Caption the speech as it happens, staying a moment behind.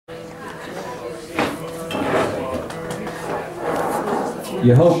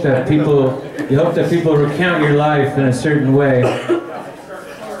you hope that people recount your life in a certain way,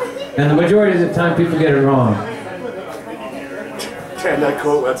 and the majority of the time people get it wrong. And that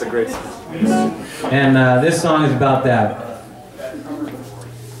quote, that's a great song. And this song is about that.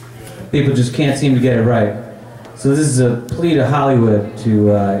 People just can't seem to get it right. So this is a plea to Hollywood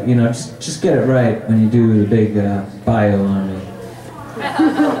to, you know, just get it right when you do the big bio on me.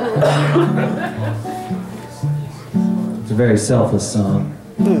 It's a very selfless song.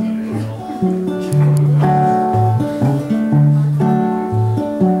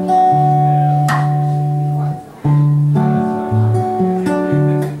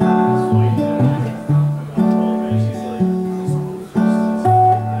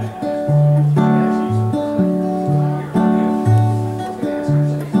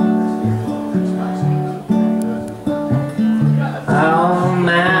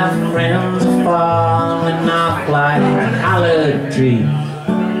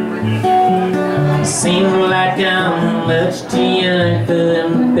 Seem like I'm much too young for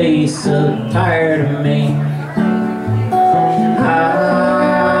them to be so tired of me.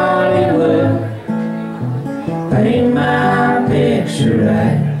 Hollywood, paint my picture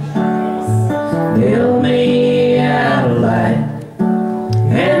right, build me out of light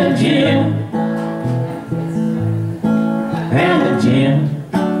and a gym, and a gym.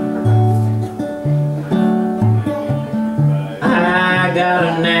 I got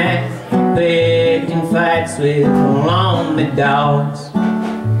a knack for picking fights with lonely dogs.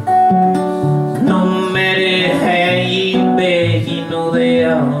 No matter how you beg, you know they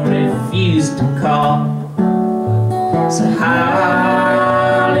all refuse to call. So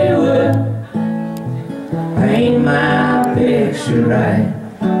Hollywood, paint my picture right,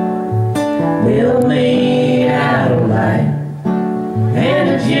 build me out of light and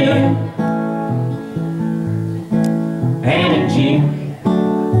a gym, and a gym.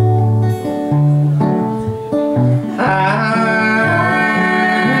 I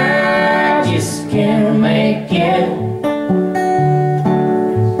just can't make it.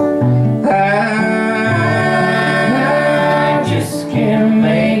 I just can't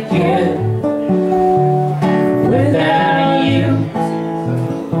make it without you,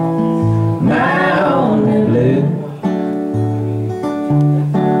 my only blue.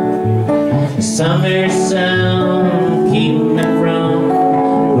 Summer sun keep me from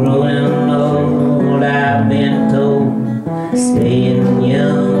growing old, I've been told. Staying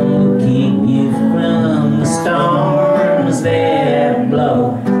young will keep you from the storms that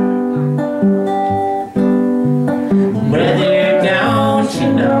blow. Brother, don't you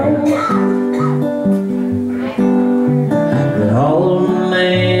know that old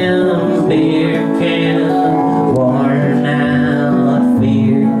man's beer can, worn out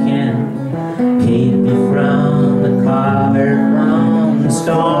fear can keep you from the car, from the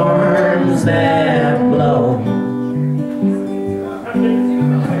storms that blow.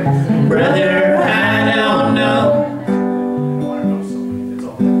 Brother, I don't know.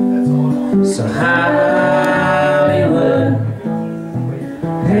 So Hollywood,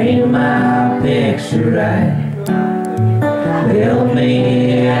 paint my picture right, build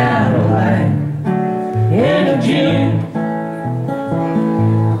me out of light in a gym.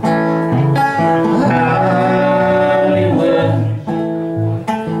 Hollywood,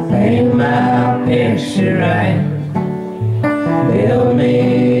 paint my picture right, build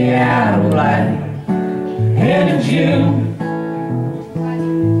me out of light and a June,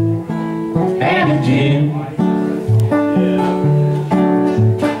 and a June.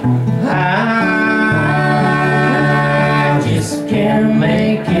 I just can't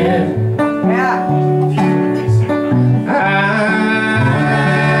make it. I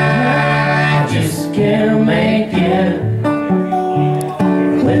just can't make it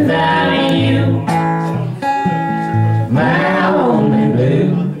without you, my only blue.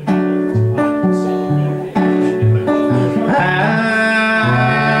 I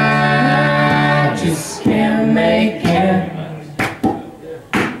just can't make it.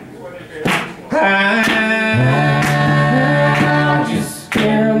 I just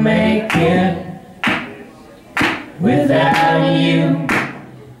can't make it without you,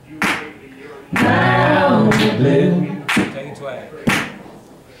 my only blue.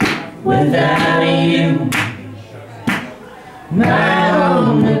 Without you, my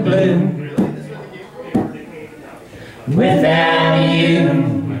only blue. Without you,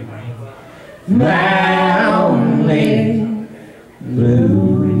 my only blue.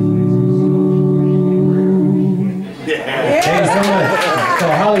 Thank you so much. So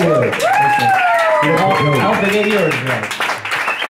Hollywood. I'll forget yours, right?